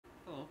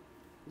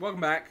Welcome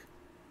back.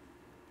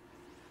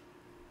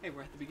 Hey,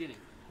 we're at the beginning.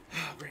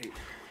 Oh, great.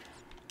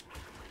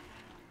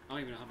 I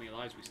don't even know how many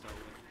lives we started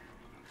with.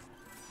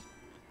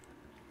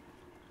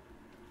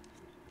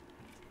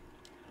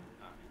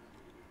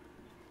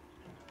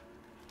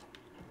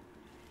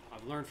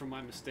 I've learned from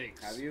my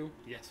mistakes. Have you?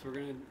 Yes,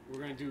 we're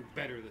gonna do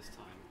better this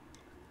time.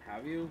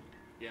 Have you?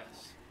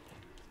 Yes.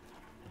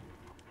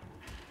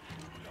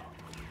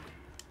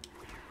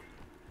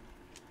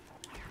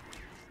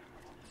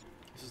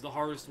 This is the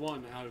hardest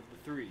one out of the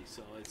 3,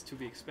 so it's to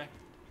be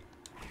expected.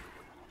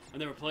 I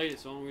never played it,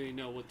 so I don't really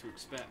know what to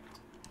expect.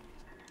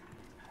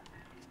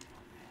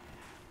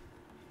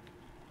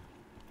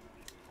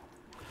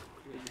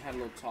 We had a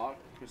little talk.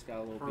 Chris got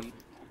a little Perfect.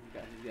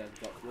 beat. He got his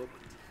butt whooped.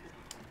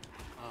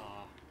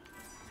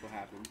 That's what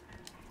happened.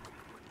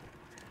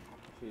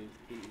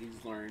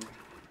 He's learned.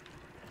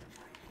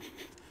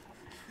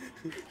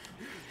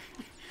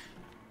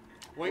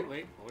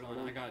 Wait, hold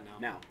on, I got it now.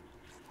 Now.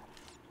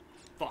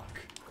 Fuck.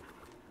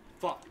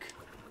 Fuck.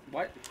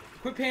 What?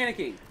 Quit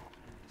panicking.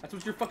 That's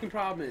what your fucking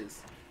problem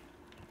is.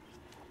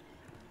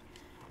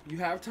 You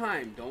have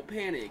time. Don't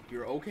panic.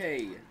 You're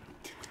okay.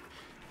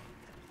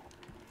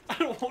 I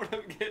don't want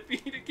to get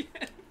beat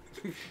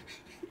again.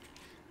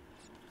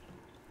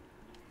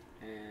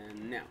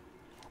 And now.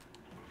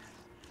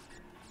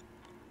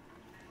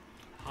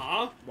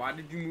 Huh? Why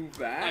did you move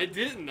back? I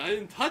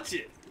didn't touch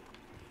it.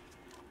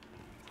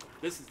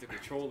 This is the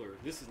controller.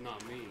 This is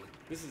not me.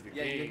 This is the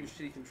Yeah, you game. have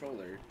your shitty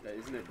controller.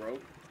 Isn't it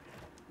broke?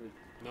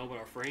 No, but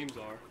our frames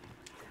are.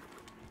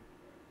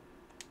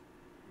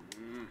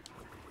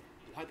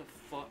 Why the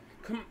fuck?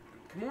 Come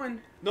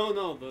on.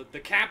 No, the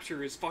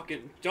capture is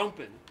fucking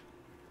jumping.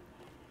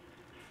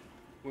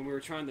 When we were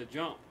trying to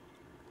jump.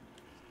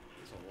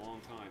 It's a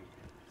long time.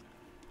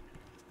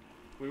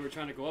 When we were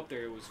trying to go up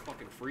there, it was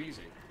fucking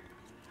freezing.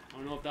 I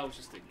don't know if that was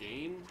just a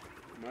game.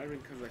 It might have been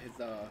because of his,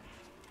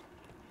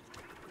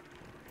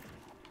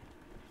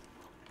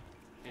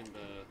 And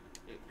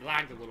it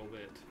lagged a little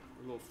bit.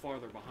 We're a little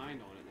farther behind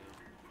on it now.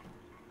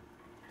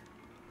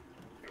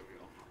 There we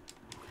go.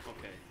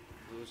 Okay.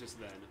 It was just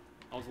then.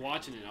 I was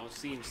watching it, I was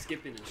seeing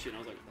skipping and shit, and I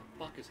was like, what the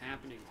fuck is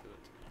happening to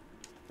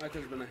it? I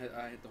could have been I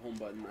hit the home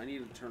button. I need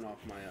to turn off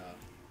my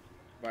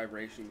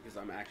vibration because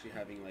I'm actually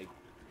having like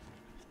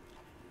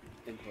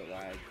input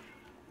lag.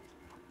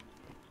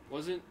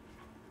 Wasn't?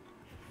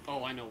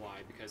 Oh, I know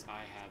why. Because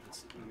I have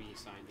me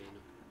signed in.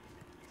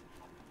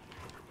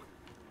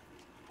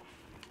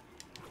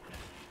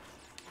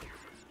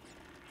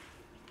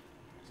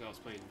 So I was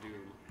playing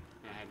Doom,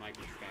 and I had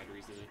micro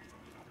batteries in it.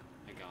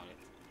 I got it.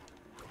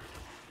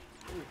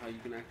 Ooh, how you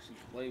can actually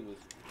play with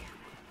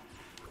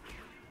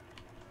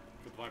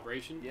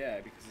vibration? Yeah,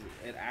 because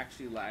it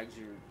actually lags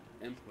your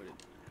input.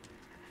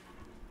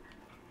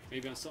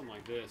 Maybe on something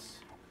like this.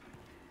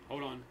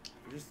 Hold on.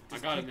 Just I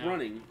got keep it now.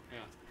 running.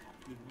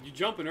 Yeah. You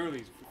jumping early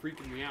is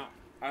freaking me out.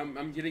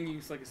 I'm getting you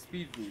like a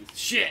speed boost.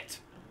 Shit!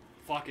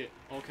 Fuck it.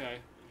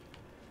 Okay.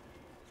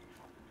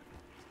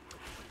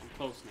 I'm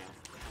close now.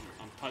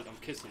 I'm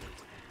kissing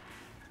it.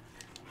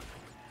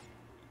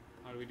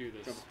 How do we do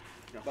this?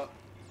 Jump up.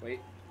 Wait.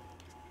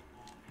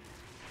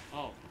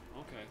 Oh,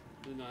 okay.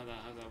 Didn't know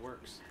how that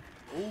works.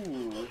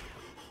 Ooh.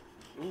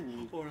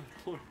 Ooh. Hold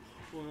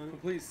on.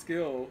 Complete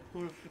skill.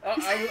 Hold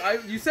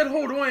on. You said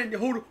hold on.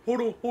 Hold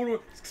on.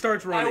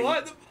 Starts running.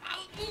 I was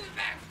moving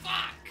back.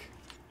 Fuck.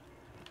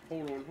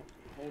 Hold on.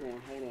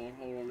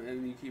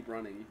 And you keep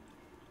running.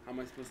 How am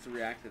I supposed to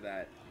react to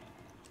that?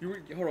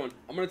 Hold on.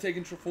 I'm gonna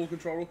take full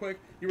control real quick.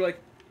 You were like,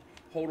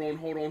 hold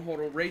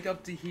on. Right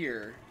up to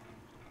here.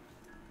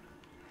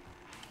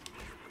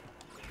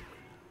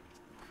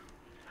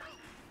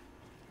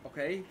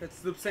 Okay,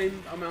 that's the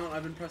same amount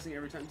I've been pressing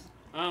every time.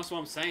 That's what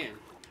I'm saying.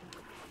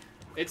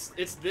 It's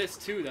this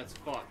too that's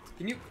fucked.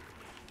 Can you?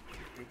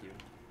 Thank you.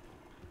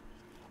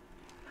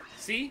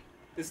 See?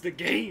 It's the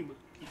game.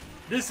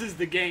 This is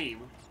the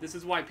game. This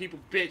is why people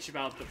bitch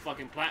about the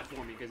fucking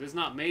platforming, because it's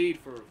not made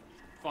for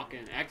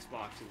fucking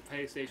Xbox and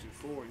PlayStation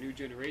 4 new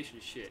generation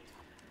shit.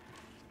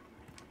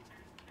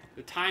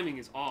 The timing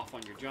is off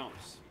on your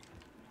jumps.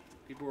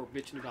 People are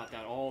bitching about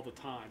that all the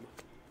time.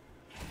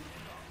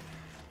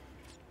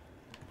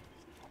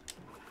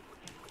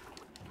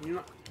 You're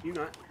not. You're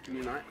not. Here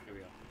we go.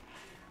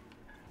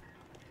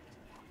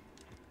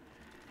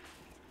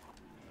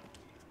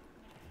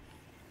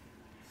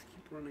 Just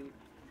keep running.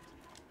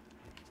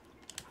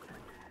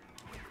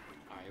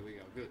 Alright, here we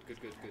go.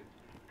 Good.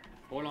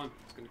 Hold on.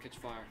 It's gonna catch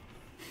fire.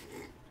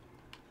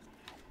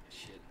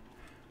 Shit.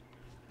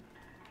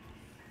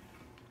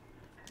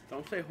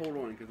 Don't say hold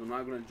on, because I'm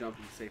not going to jump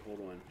and say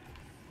hold on.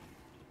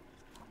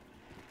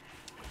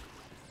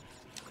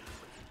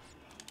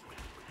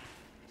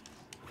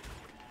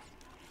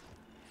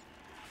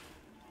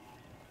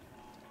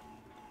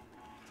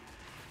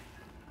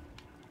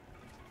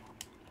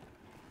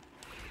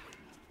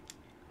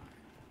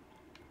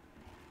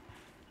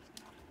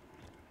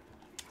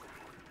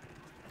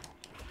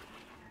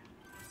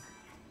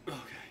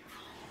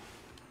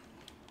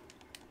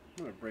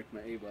 I'm gonna break my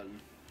A button.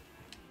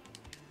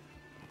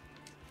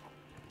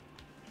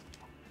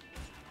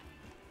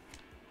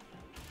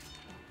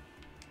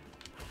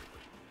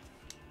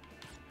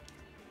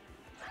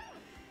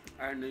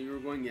 I didn't know you were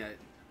going yet.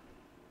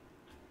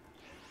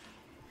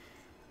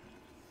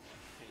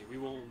 Hey, we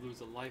won't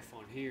lose a life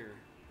on here.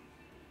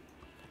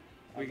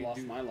 I've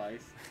lost my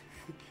life.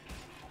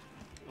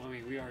 I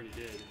mean, we already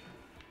did.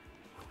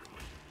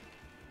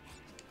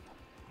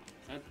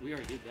 We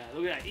already did that.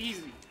 Look at that,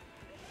 easy.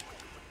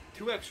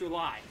 2 extra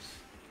lives.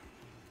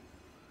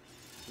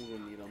 We're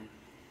gonna need them.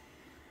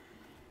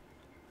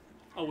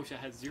 I wish I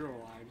had 0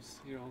 lives.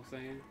 You know what I'm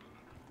saying?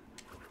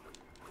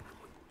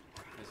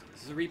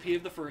 This is a repeat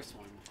of the first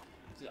one.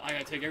 I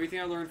gotta take everything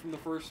I learned from the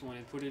first one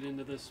and put it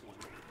into this one.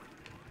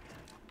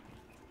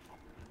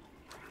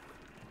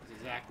 It's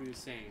exactly the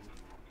same.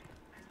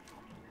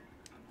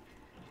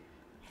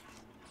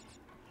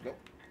 Nope.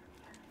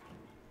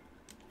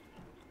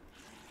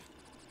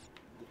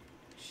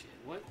 Shit,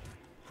 what?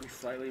 We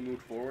slightly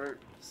moved forward.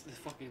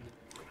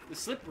 The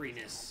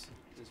slipperiness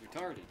is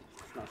retarded.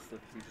 It's not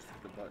slippery, you just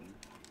hit the button.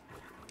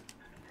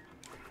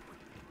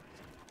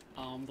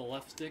 The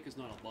left stick is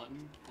not a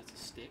button, it's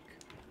a stick.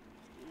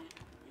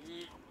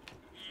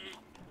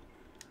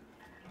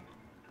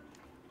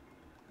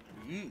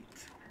 Yeet.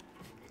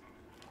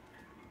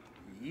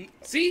 Yeet.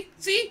 See?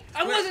 See?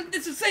 I wasn't.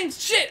 It's the same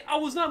shit. I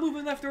was not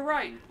moving left or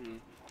right. Mm-hmm.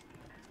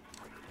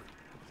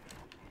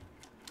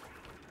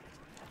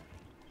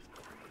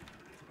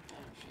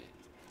 Oh shit!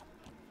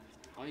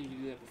 Why didn't you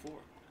do that before?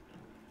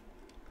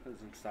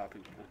 Because I'm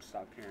stopping. I'm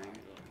stop hearing.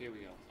 Right, look, here we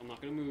go. I'm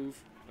not gonna move.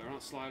 Better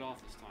not slide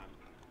off this time.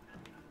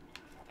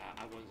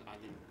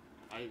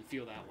 I didn't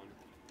feel that one.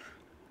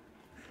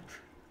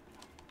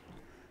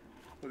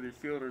 Whether you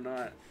feel it or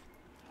not,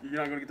 you're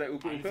not gonna get that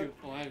uka uka.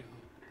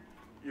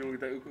 You don't get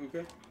that uka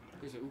uka.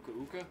 There's a uka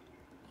uka.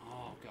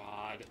 Oh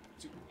god.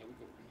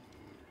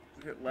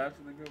 Hit left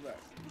and then go back.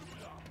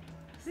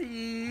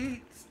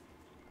 Seats.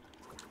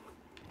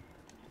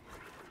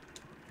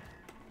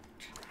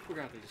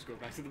 Forgot to just go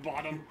back to the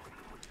bottom.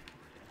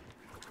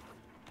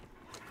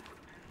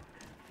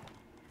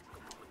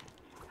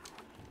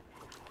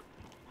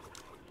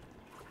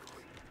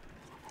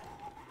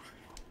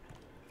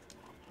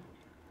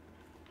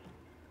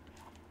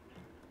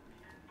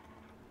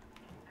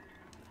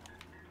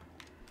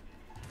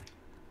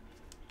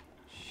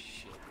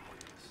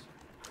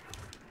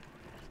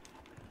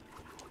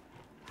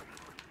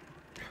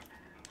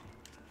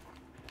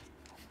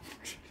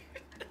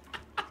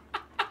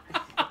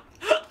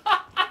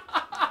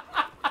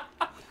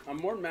 I'm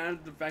more mad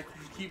at the fact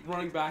that you keep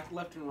running back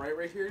left and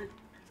right here.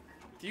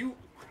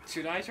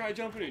 Should I try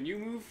jumping and you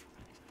move?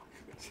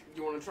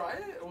 You want to try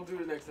it? We'll do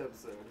it next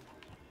episode.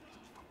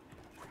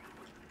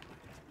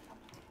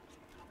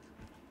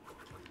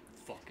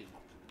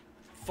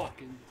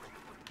 Fucking.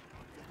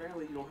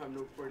 Apparently you don't have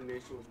no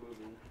coordination with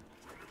moving.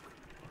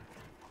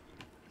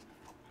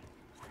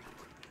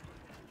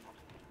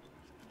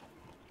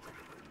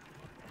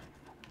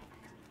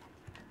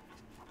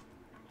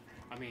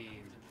 I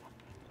mean,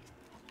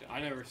 I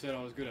never said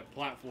I was good at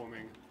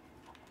platforming.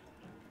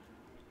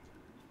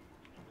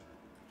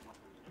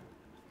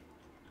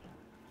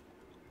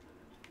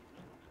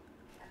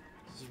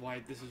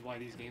 This is why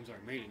these games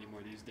aren't made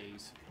anymore these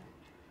days.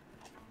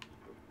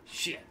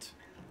 Shit.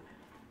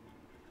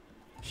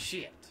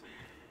 Shit.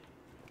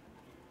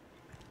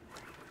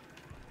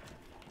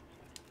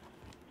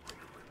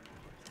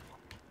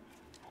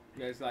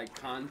 You guys like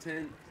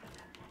content?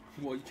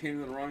 Well, you came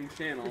to the wrong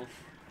channel.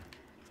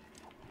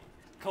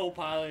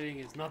 Co-piloting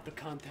is not the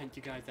content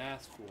you guys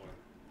asked for.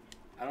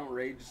 I don't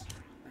rage.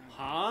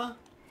 Huh?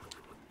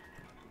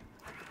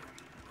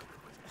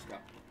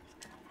 Stop.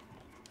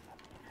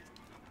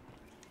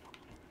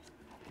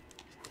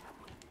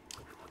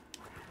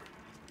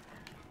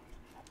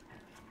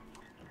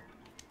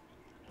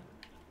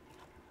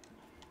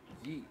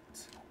 Yeet.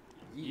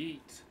 Yeet.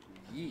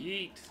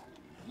 Yeet.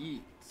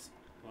 Yeet.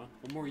 What?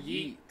 One more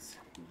yeet.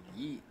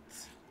 Yeet.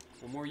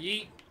 One more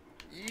yeet.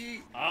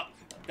 Yeet.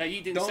 That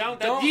yeet didn't sound.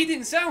 That yeet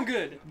didn't sound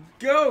good.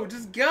 Go,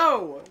 just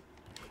go.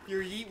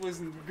 Your yeet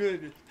wasn't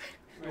good.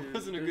 It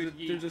wasn't a good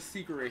yeet. There's a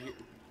secret right here.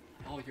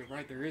 Oh, you're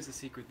right. There is a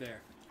secret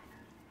there.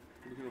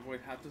 We can avoid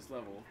half this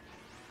level.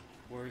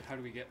 Where? How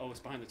do we get? Oh, it's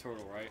behind the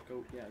turtle, right?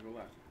 Go. Yeah, go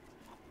left.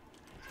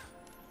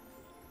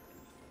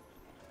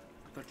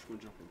 I thought you were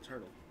gonna jump on the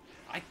turtle.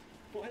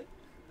 What? I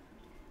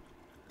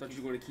thought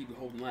you were gonna keep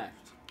holding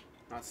left,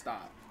 not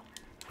stop.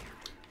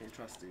 Can't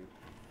trust you.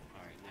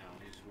 All right, now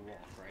we just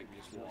walk, right? We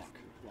just walk.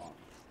 Walk.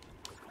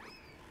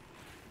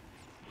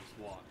 Just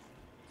walk.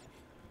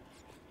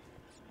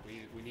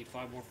 We need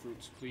 5 more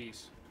fruits,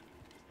 please.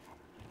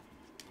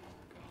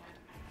 Oh god.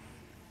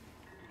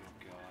 Oh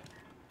god.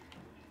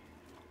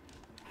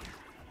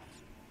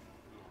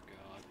 Oh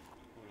god.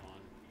 Hold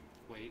on.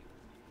 Wait.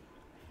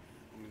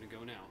 I'm gonna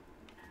go now.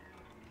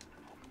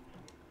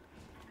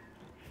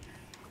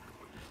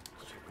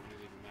 This check won't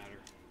even matter.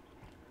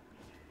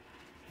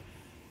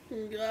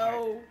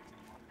 Go.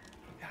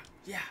 Right.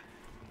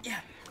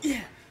 Yeah.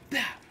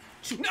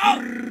 No!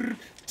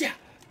 Yeah.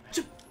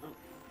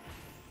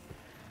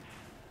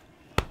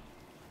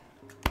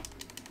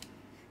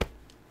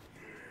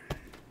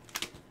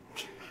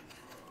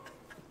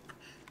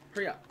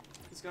 Hurry up.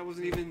 This guy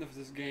wasn't even in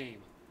this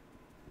game.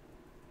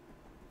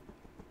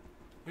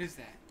 What is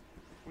that?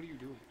 What are you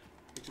doing?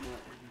 Pick him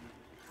up.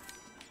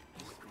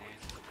 Just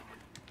nasty.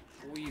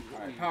 What are you?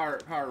 What are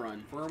Alright, you? power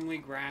run. Firmly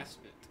grasp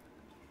it.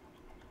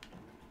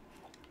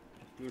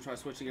 You wanna try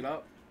switching it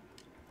up?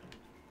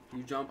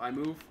 You jump, I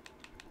move.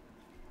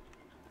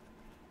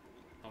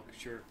 Okay,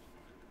 sure.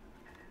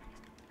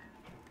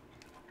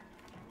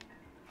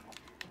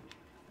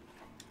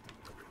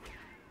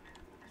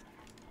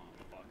 Oh,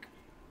 fuck.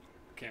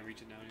 Can't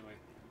reach it now anyway.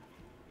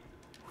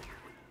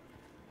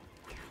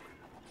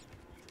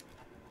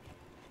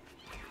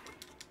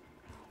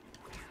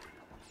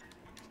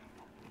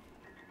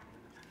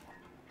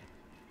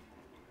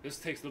 This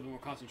takes a little bit more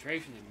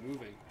concentration than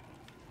moving.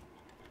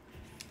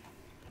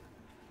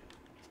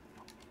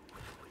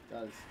 It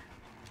does.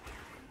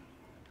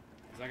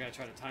 Because I gotta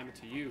try to time it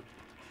to you.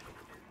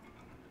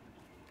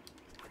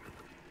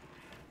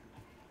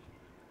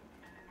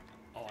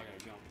 Oh, I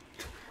gotta jump.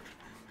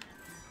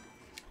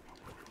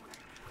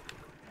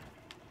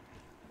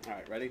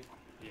 Alright, ready?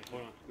 Yeah,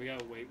 hold on. We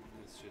gotta wait.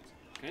 This shit.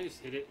 Can I just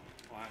hit it?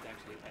 Oh, I have to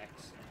actually hit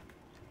X.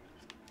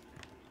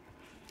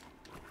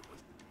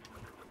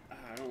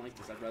 I don't like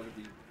this. I'd rather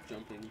be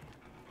jumping.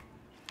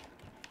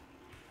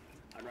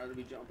 I'd rather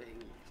be jumping.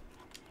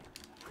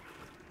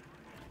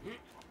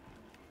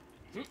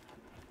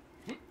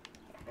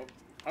 Oh.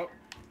 Oh.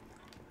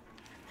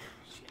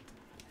 Shit.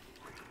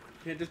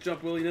 Can't just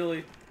jump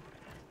willy-nilly.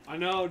 I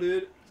know,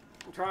 dude.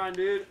 I'm trying,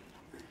 dude.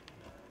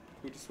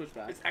 We just switch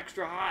back. It's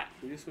extra hot.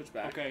 We just switch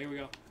back. Okay, here we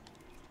go.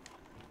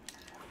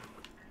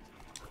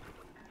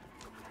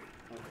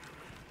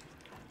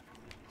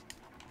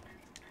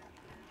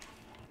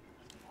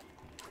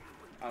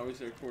 I always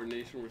say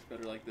coordination works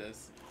better like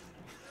this.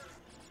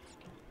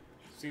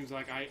 Seems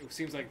like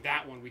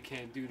that one we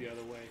can't do the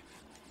other way.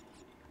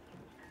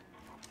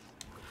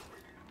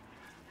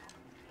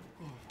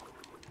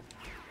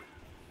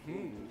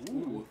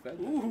 Ooh,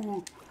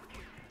 Ooh.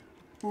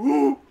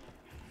 Ooh.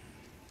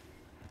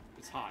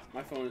 It's hot.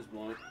 My phone is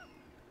blowing.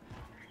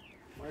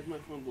 Why is my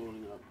phone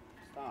blowing up?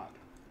 Stop.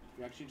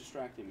 You're actually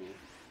distracting me.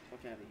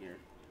 Fuck out of here.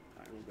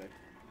 Alright, we're back.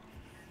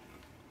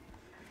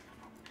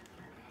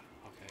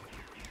 Okay.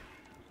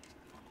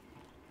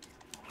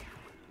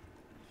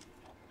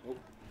 Oh.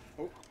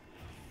 Oh.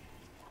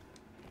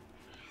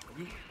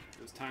 Yeet.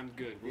 This time's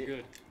good. We're Yeah.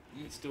 good.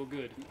 It's still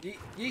good. Yeet.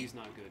 Yeet. He's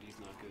not good. He's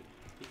not good.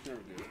 He's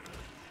never good.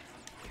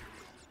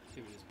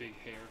 Him and his big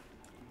hair.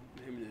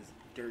 Him and his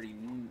dirty.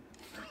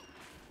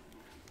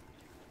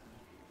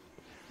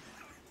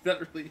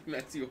 That really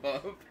mess you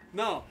up.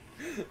 No.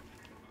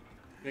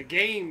 The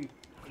game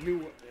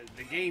knew.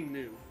 The game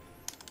knew.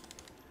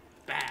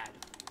 Bad.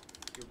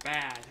 You're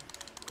bad.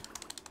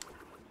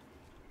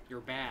 You're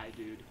bad,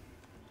 dude.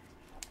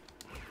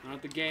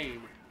 Not the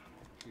game.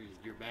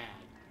 You're bad.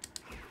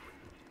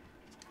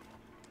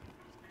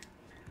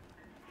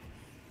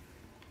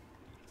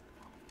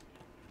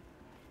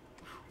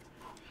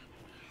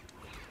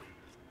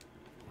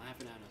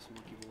 Laughing at us,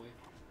 monkey boy.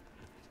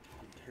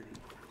 Dirty.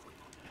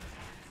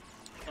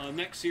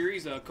 Next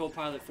series,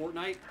 co-pilot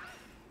Fortnite.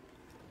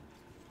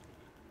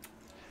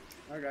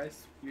 Alright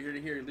guys, you're here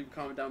to hear. Leave a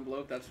comment down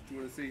below if that's what you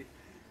want to see.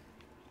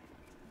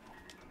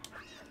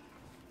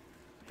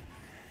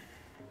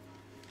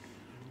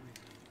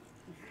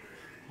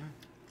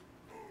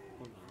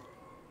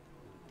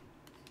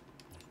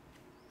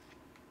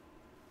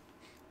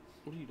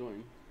 What are you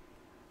doing?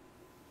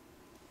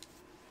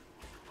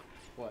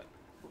 What?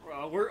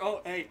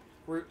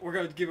 We're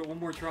gonna give it one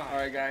more try.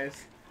 Alright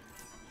guys.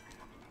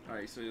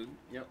 Alright, so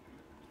yep.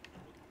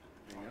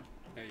 There you go.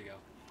 There you go.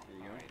 There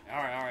you go.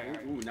 All right.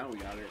 Ooh, now we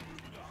got it.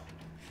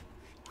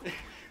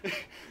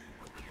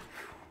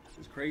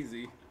 It's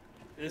crazy.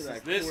 This Look is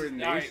at that this.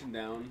 coordination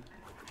down.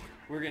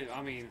 We're gonna.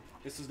 I mean,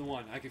 this is the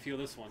one. I can feel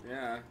this one.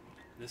 Yeah.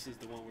 This is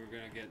the one we're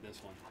gonna get.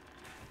 This one.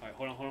 All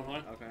right, hold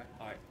on. Okay.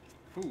 All right.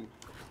 Ooh.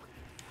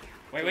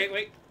 Wait. There we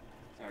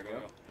There go. we go. There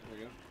we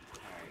go.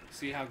 All right.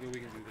 See how good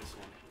we can do this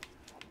one.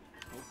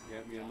 Oh, yeah,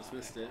 we almost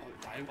missed it.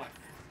 I'm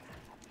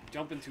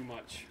jumping too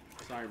much.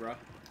 Sorry, bro. All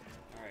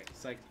right.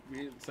 It's like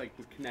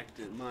we're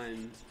connected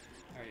minds.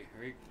 All right.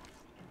 Hurry.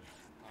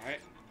 All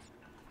right.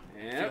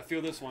 Yep.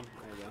 Feel this one.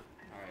 There we go.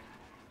 All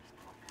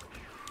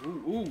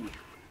right. Ooh.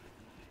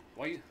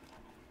 Why you?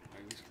 All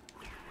right,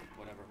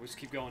 whatever. We'll just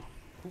keep going.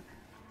 Ooh.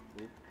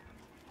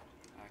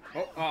 All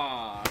right. Oh,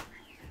 ah.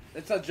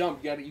 It's a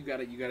jump. You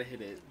gotta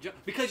hit it.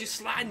 Because you're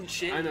sliding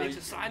shit. I know. It makes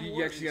it slide You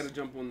worse. actually gotta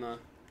jump on the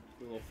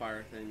little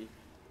fire thing,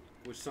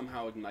 which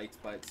somehow ignites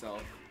by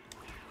itself.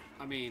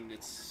 I mean,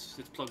 it's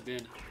plugged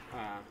in.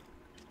 Ah.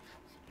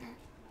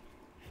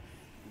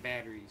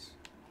 Batteries.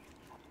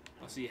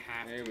 Oh, so you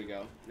have There to. we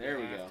go. There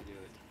we You go. have to do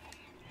it.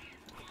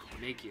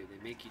 They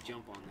make you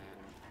jump on that.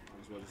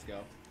 Might as well just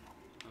go.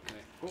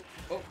 Okay.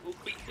 Oh.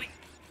 Wait.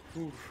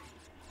 Ooh.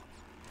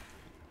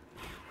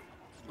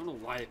 I don't know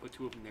why they put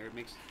two of them there. It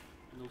makes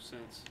no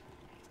sense.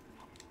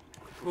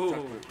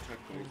 Checkpoint.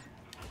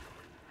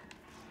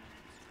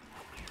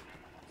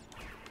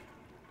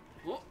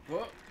 Oh.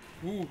 Oh.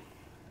 Ooh.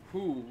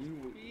 Ooh.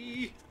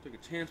 We took a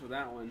chance with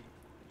that one.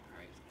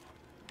 Alright.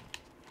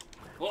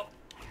 Oh.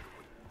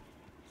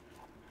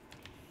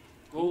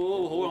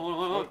 Oh, hold on,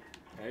 hold on.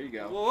 There you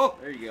go. Oh.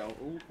 There you go.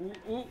 Ooh, ooh,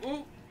 ooh,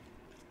 ooh.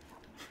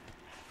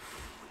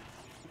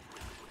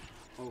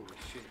 Holy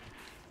shit.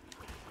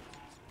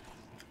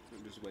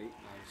 Just wait.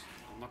 Nice.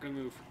 I'm not gonna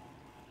move.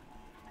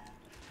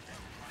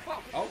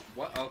 Oh,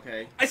 what?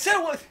 Okay. I said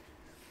what?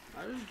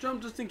 I just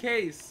jumped just in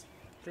case.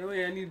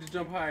 Apparently, I need to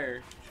jump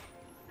higher.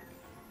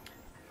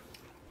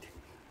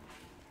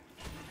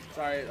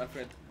 Sorry, I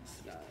forgot.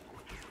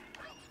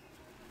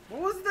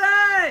 What was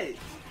that?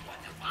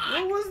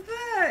 What was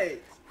that?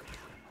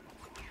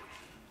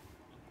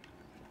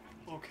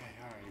 Okay,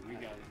 alright, we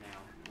got it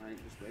now. Alright,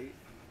 just wait.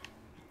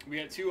 We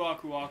got 2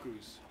 Aku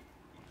Akus.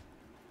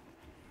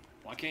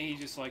 Why can't he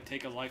just like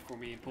take a life for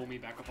me and pull me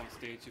back up on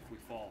stage if we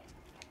fall?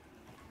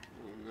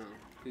 I don't know.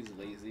 He's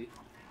lazy.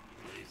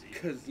 Lazy.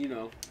 Because, you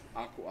know,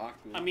 Aku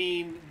Aku. I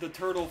mean, the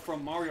turtle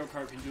from Mario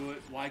Kart can do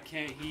it. Why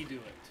can't he do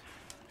it?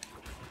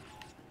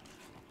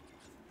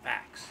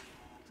 Facts.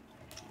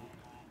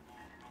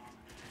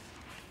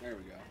 There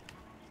we go.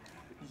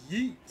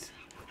 Yeet.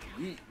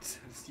 Yeet.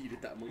 Just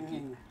yeeted that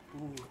monkey.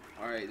 Ooh.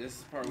 Alright, this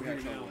is the part we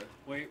have trouble with.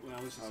 Wait, well,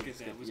 let's just get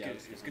that.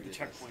 Let's get the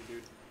checkpoint,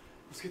 dude.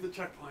 Let's get the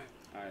checkpoint.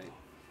 Alright.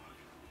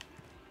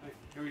 Alright,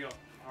 here we go.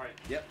 Alright.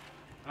 Yep.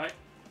 Alright.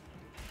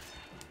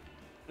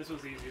 This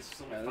was easy. This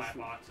is only Yeah, 5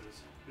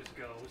 boxes. Just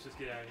go. Let's just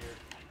get out of here.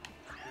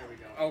 There we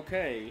go.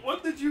 Okay.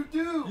 What did you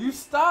do? You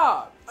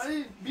stopped! I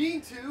didn't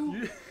mean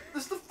to.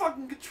 This is the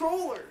fucking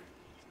controller.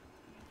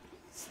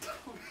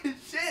 Stupid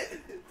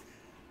shit.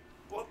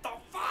 What the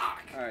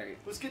fuck? Alright.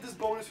 Let's get this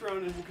bonus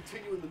round and we'll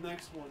continue in the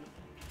next one.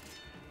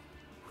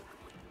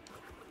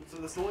 So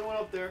that's the only one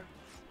up there.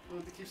 I'm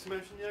going to keep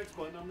smashing the X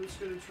button. I'm just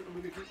going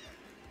to keep...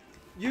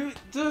 You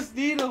just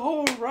need to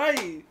hold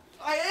right.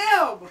 I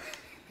am!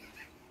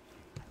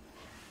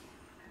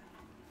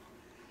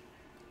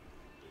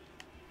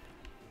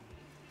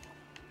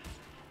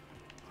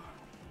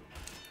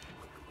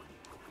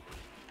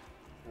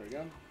 There we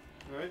go.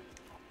 Alright.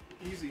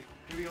 Easy.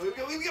 Here we go, here we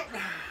go, here we go!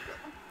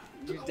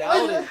 You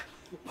doubted.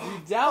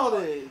 You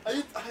doubted. I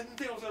didn't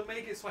think I was going to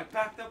make it, so I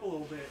backed up a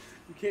little bit.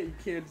 You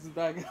can't just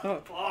back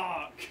up.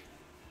 Fuck!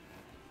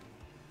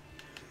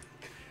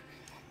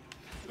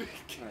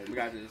 Alright, we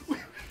got this.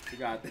 We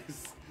got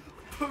this.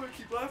 I'm going to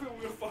keep laughing,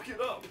 we're going to fuck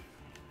it up.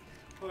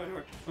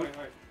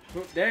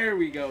 Alright. There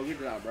we go. Good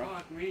job, bro.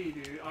 Fuck me,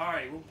 dude.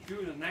 Alright, we'll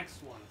do the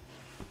next one.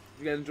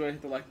 If you guys enjoyed,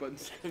 hit the like button,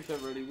 subscribe if you're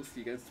ready. We'll see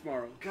you guys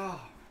tomorrow. God.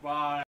 Bye.